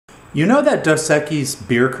You know that Dos Equis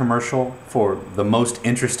beer commercial for the most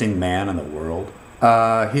interesting man in the world?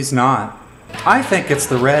 He's not. I think it's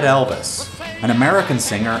the Red Elvis, an American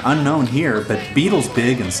singer unknown here but Beatles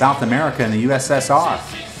big in South America and the USSR.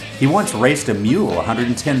 He once raced a mule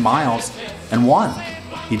 110 miles and won.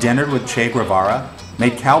 He dinnered with Che Guevara,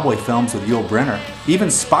 made cowboy films with Yul Brynner, even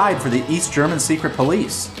spied for the East German secret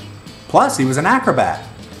police. Plus, he was an acrobat.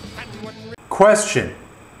 Question: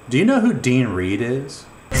 do you know who Dean Reid is?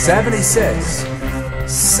 76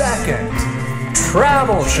 Second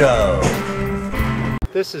Travel Show.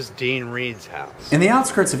 This is Dean Reid's house. In the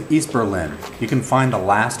outskirts of East Berlin, you can find the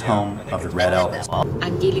last home of the Red Elvis.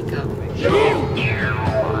 Angelica.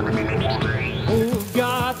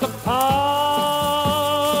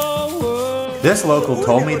 This local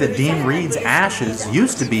told me that Dean Reid's ashes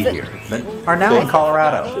used to be here, but are now in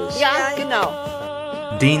Colorado. Ja, genau.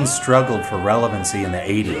 Dean struggled for relevancy in the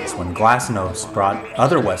 80s when Glasnost brought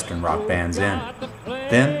other Western rock bands in.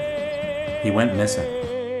 Then, he went missing.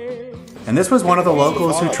 And this was one of the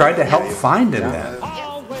locals who tried to help find him then.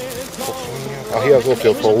 Ach ja, so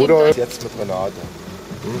für Frau Rudolph, jetzt mit Renate.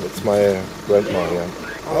 It's my grandma here.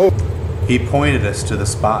 Oh. He pointed us to the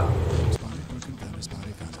spot.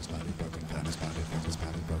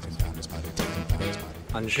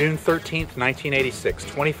 On June 13th, 1986,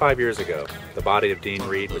 25 years ago, the body of Dean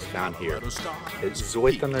Reid was found here at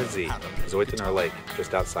Zoetener See, Zoetener Lake,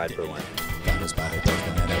 just outside Berlin.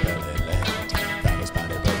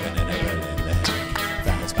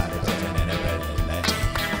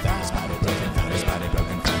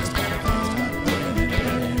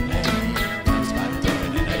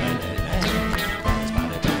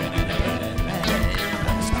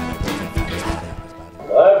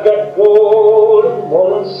 I've got gold in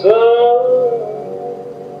one sun,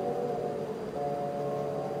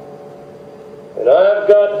 and I've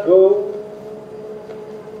got gold.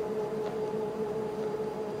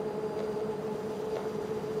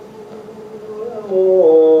 Oh,